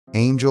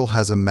Angel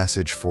has a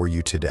message for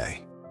you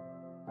today.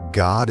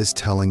 God is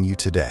telling you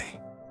today.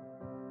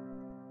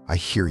 I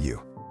hear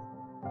you.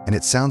 And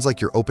it sounds like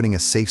you're opening a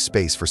safe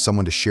space for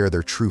someone to share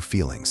their true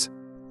feelings.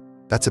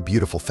 That's a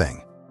beautiful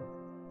thing.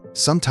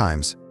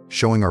 Sometimes,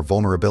 showing our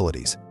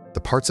vulnerabilities, the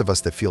parts of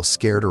us that feel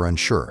scared or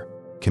unsure,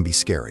 can be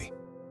scary.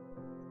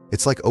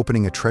 It's like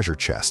opening a treasure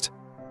chest,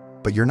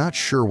 but you're not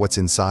sure what's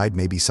inside.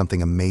 Maybe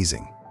something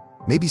amazing,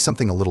 maybe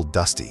something a little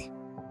dusty.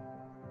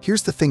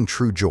 Here's the thing: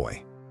 true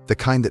joy, the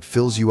kind that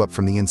fills you up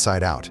from the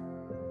inside out,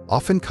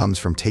 often comes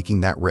from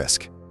taking that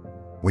risk.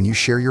 When you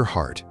share your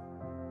heart,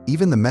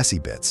 even the messy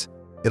bits,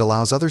 it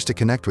allows others to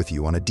connect with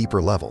you on a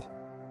deeper level.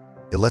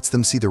 It lets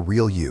them see the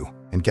real you,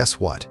 and guess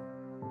what?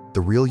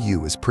 The real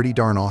you is pretty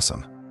darn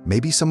awesome.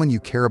 Maybe someone you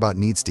care about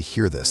needs to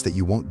hear this, that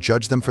you won't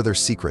judge them for their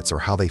secrets or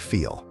how they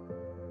feel.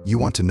 You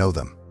want to know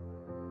them,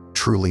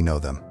 truly know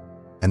them,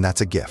 and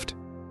that's a gift.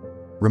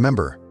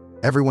 Remember,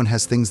 everyone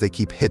has things they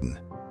keep hidden,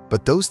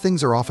 but those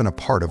things are often a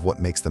part of what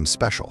makes them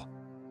special.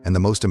 And the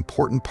most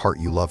important part: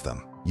 you love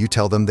them. You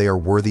tell them they are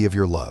worthy of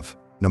your love,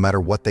 no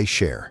matter what they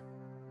share.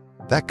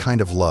 That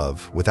kind of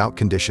love, without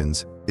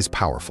conditions, is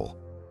powerful.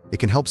 It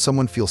can help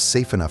someone feel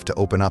safe enough to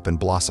open up and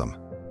blossom.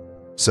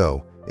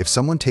 So, if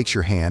someone takes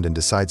your hand and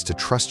decides to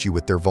trust you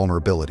with their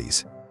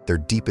vulnerabilities, their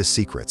deepest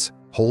secrets,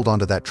 hold on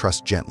to that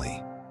trust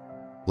gently.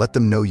 Let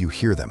them know you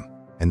hear them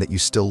and that you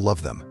still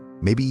love them,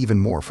 maybe even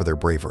more for their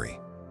bravery.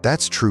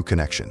 That's true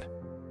connection.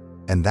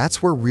 And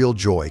that's where real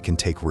joy can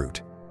take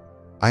root.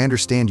 I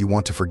understand you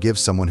want to forgive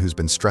someone who's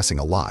been stressing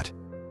a lot,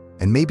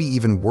 and maybe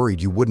even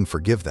worried you wouldn't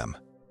forgive them.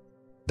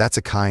 That's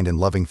a kind and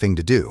loving thing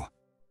to do.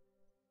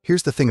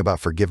 Here's the thing about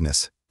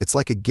forgiveness: it's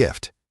like a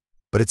gift,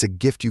 but it's a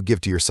gift you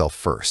give to yourself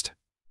first.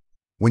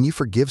 When you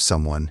forgive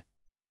someone,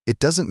 it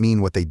doesn't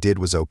mean what they did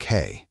was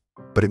okay,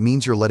 but it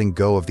means you're letting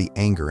go of the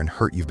anger and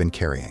hurt you've been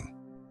carrying.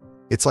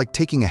 It's like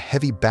taking a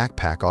heavy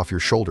backpack off your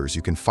shoulders.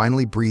 You can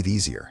finally breathe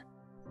easier.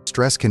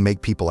 Stress can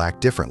make people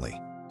act differently,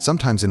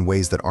 sometimes in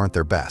ways that aren't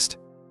their best.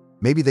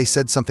 Maybe they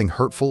said something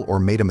hurtful or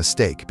made a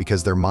mistake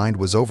because their mind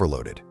was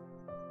overloaded.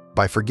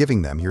 By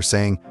forgiving them, you're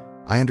saying,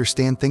 I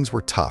understand things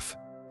were tough,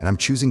 and I'm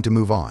choosing to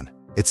move on.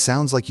 It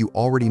sounds like you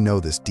already know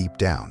this deep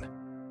down.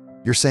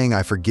 You're saying,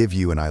 I forgive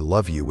you and I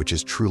love you, which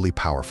is truly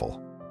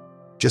powerful.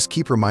 Just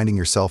keep reminding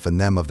yourself and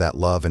them of that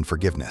love and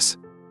forgiveness.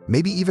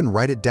 Maybe even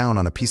write it down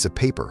on a piece of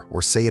paper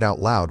or say it out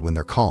loud when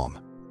they're calm.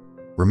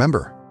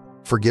 Remember,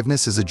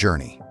 forgiveness is a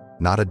journey,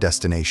 not a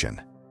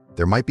destination.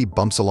 There might be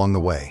bumps along the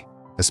way,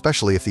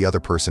 especially if the other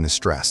person is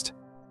stressed.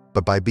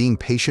 But by being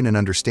patient and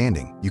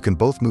understanding, you can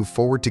both move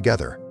forward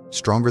together,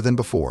 stronger than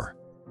before.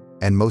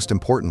 And most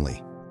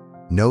importantly,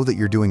 know that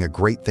you're doing a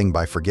great thing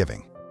by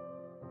forgiving.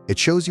 It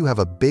shows you have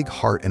a big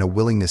heart and a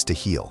willingness to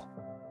heal.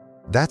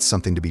 That's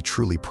something to be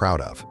truly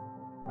proud of.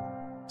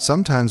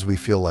 Sometimes we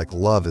feel like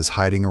love is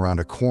hiding around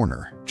a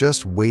corner,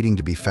 just waiting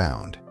to be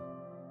found.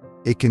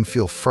 It can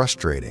feel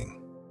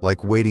frustrating,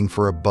 like waiting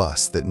for a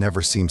bus that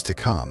never seems to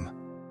come.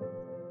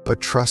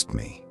 But trust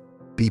me,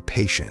 be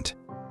patient.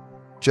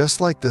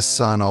 Just like the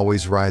sun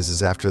always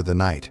rises after the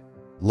night,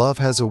 love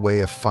has a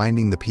way of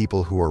finding the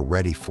people who are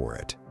ready for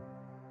it.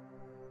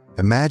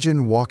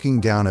 Imagine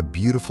walking down a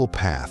beautiful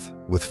path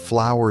with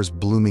flowers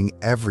blooming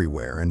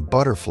everywhere and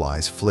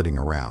butterflies flitting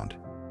around.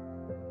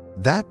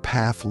 That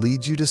path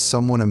leads you to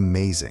someone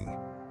amazing,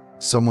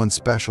 someone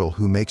special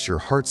who makes your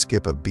heart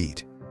skip a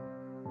beat.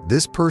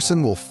 This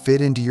person will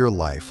fit into your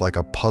life like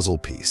a puzzle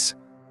piece,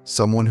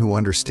 someone who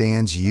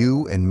understands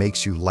you and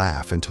makes you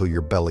laugh until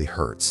your belly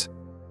hurts.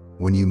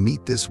 When you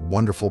meet this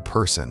wonderful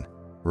person,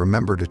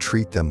 remember to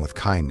treat them with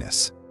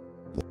kindness.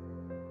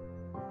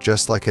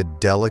 Just like a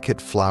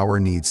delicate flower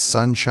needs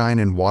sunshine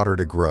and water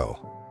to grow,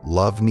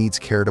 love needs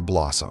care to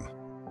blossom.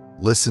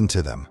 Listen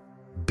to them,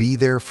 be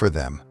there for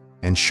them,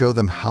 and show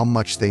them how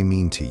much they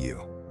mean to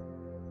you.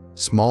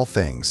 Small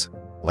things,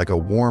 like a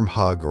warm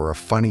hug or a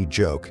funny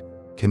joke,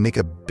 can make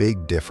a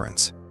big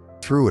difference.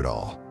 Through it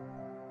all,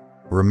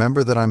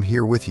 remember that I'm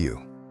here with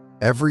you,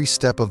 every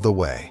step of the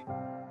way.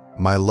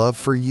 My love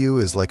for you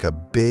is like a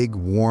big,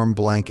 warm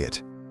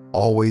blanket,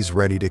 always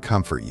ready to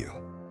comfort you.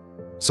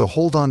 So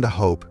hold on to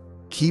hope,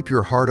 keep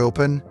your heart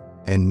open,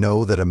 and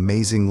know that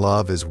amazing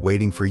love is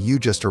waiting for you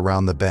just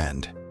around the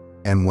bend.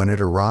 And when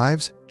it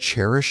arrives,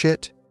 cherish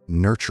it,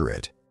 nurture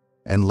it,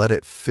 and let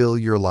it fill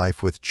your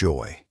life with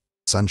joy.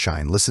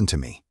 Sunshine, listen to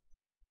me.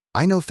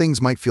 I know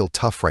things might feel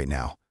tough right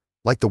now,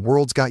 like the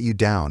world's got you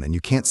down and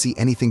you can't see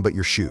anything but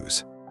your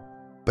shoes.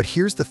 But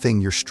here's the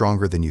thing: you're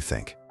stronger than you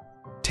think.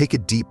 Take a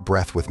deep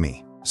breath with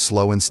me,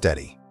 slow and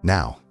steady.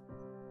 Now.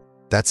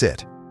 That's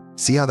it.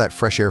 See how that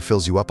fresh air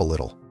fills you up a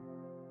little?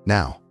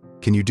 Now,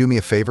 can you do me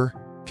a favor?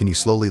 Can you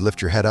slowly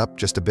lift your head up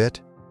just a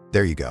bit?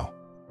 There you go.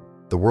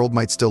 The world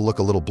might still look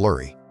a little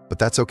blurry, but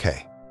that's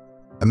okay.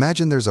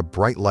 Imagine there's a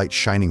bright light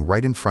shining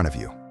right in front of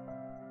you,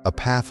 a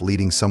path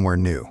leading somewhere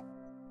new.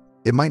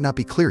 It might not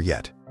be clear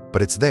yet,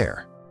 but it's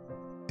there.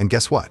 And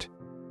guess what?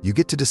 You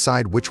get to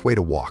decide which way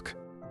to walk.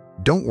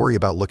 Don't worry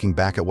about looking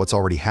back at what's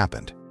already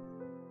happened.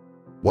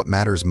 What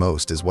matters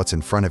most is what's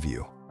in front of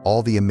you,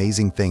 all the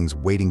amazing things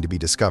waiting to be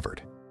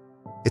discovered.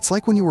 It's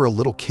like when you were a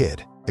little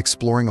kid,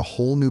 exploring a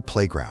whole new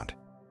playground.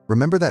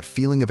 Remember that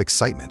feeling of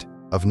excitement,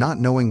 of not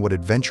knowing what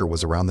adventure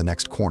was around the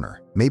next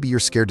corner? Maybe you're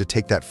scared to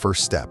take that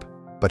first step,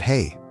 but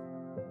hey,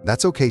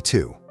 that's okay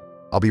too.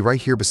 I'll be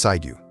right here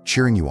beside you,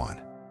 cheering you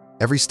on.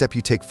 Every step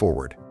you take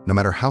forward, no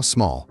matter how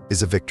small,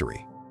 is a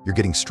victory. You're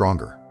getting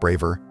stronger,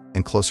 braver,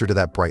 and closer to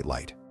that bright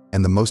light.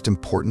 And the most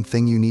important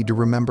thing you need to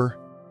remember?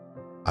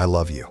 I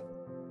love you.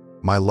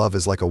 My love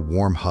is like a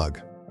warm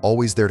hug,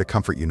 always there to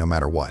comfort you no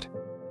matter what.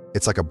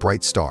 It's like a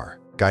bright star,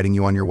 guiding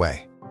you on your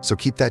way. So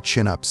keep that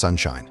chin up,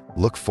 sunshine.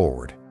 Look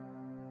forward.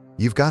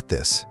 You've got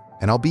this,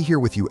 and I'll be here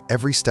with you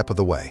every step of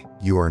the way.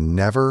 You are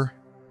never,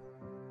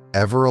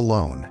 ever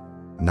alone,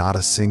 not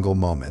a single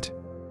moment.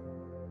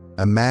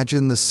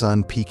 Imagine the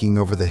sun peeking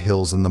over the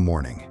hills in the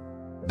morning,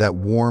 that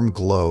warm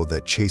glow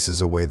that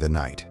chases away the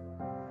night.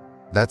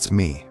 That's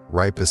me,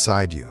 right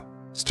beside you,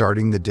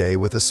 starting the day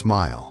with a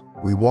smile.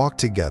 We walk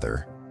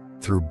together,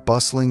 through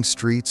bustling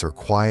streets or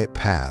quiet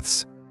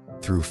paths,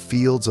 through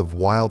fields of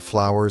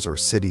wildflowers or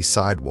city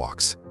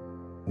sidewalks.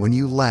 When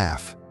you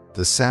laugh,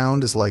 the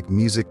sound is like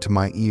music to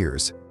my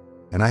ears,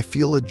 and I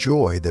feel a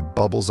joy that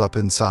bubbles up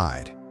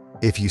inside.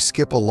 If you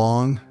skip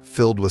along,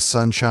 filled with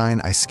sunshine,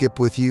 I skip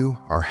with you,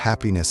 our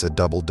happiness a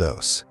double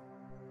dose.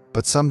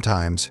 But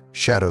sometimes,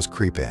 shadows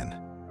creep in.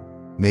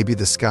 Maybe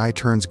the sky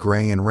turns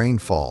gray and rain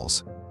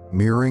falls,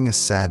 mirroring a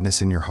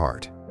sadness in your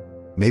heart.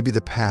 Maybe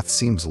the path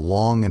seems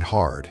long and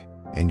hard,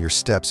 and your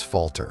steps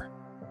falter.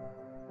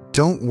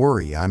 Don't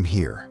worry, I'm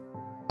here.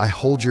 I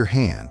hold your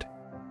hand,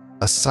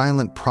 a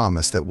silent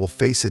promise that we'll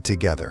face it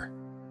together.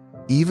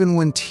 Even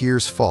when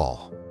tears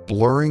fall,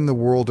 blurring the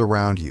world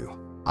around you,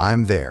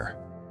 I'm there,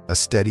 a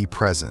steady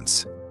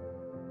presence.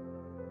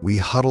 We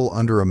huddle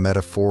under a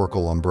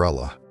metaphorical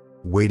umbrella,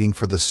 waiting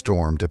for the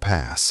storm to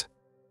pass.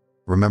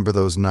 Remember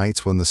those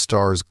nights when the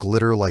stars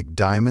glitter like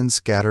diamonds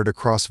scattered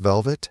across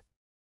velvet?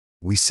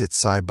 We sit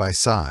side by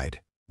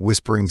side,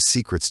 whispering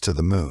secrets to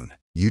the moon.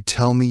 You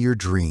tell me your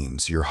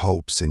dreams, your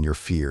hopes, and your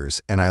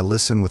fears, and I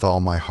listen with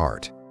all my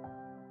heart.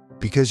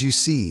 Because you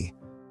see,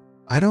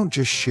 I don't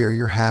just share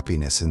your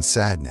happiness and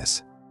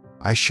sadness,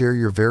 I share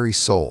your very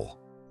soul.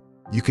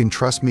 You can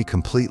trust me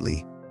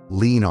completely,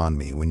 lean on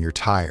me when you're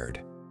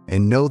tired,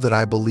 and know that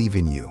I believe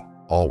in you,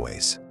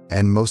 always.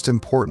 And most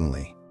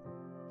importantly,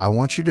 I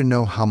want you to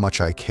know how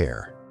much I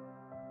care.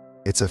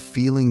 It's a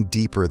feeling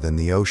deeper than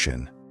the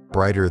ocean,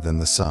 brighter than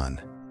the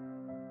sun.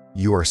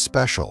 You are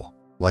special,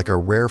 like a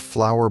rare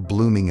flower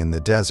blooming in the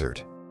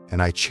desert,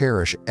 and I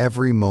cherish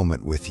every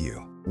moment with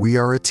you. We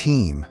are a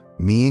team,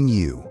 me and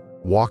you,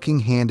 walking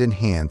hand in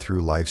hand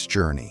through life's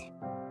journey.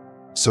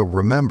 So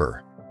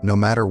remember, no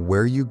matter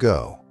where you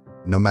go,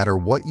 no matter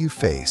what you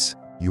face,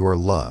 you are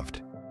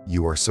loved,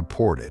 you are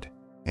supported,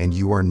 and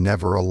you are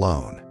never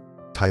alone.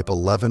 Type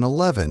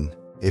 1111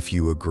 if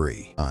you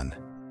agree.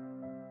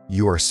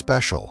 You are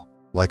special,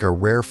 like a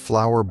rare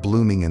flower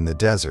blooming in the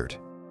desert,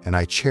 and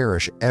I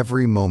cherish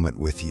every moment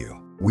with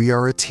you. We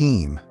are a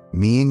team,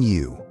 me and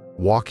you,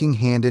 walking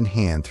hand in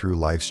hand through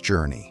life's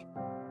journey.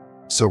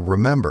 So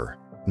remember,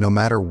 no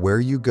matter where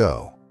you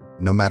go,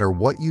 no matter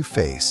what you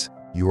face,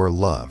 you are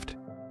loved,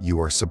 you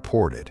are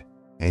supported,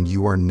 and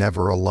you are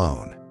never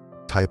alone.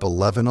 Type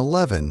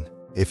 1111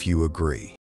 if you agree.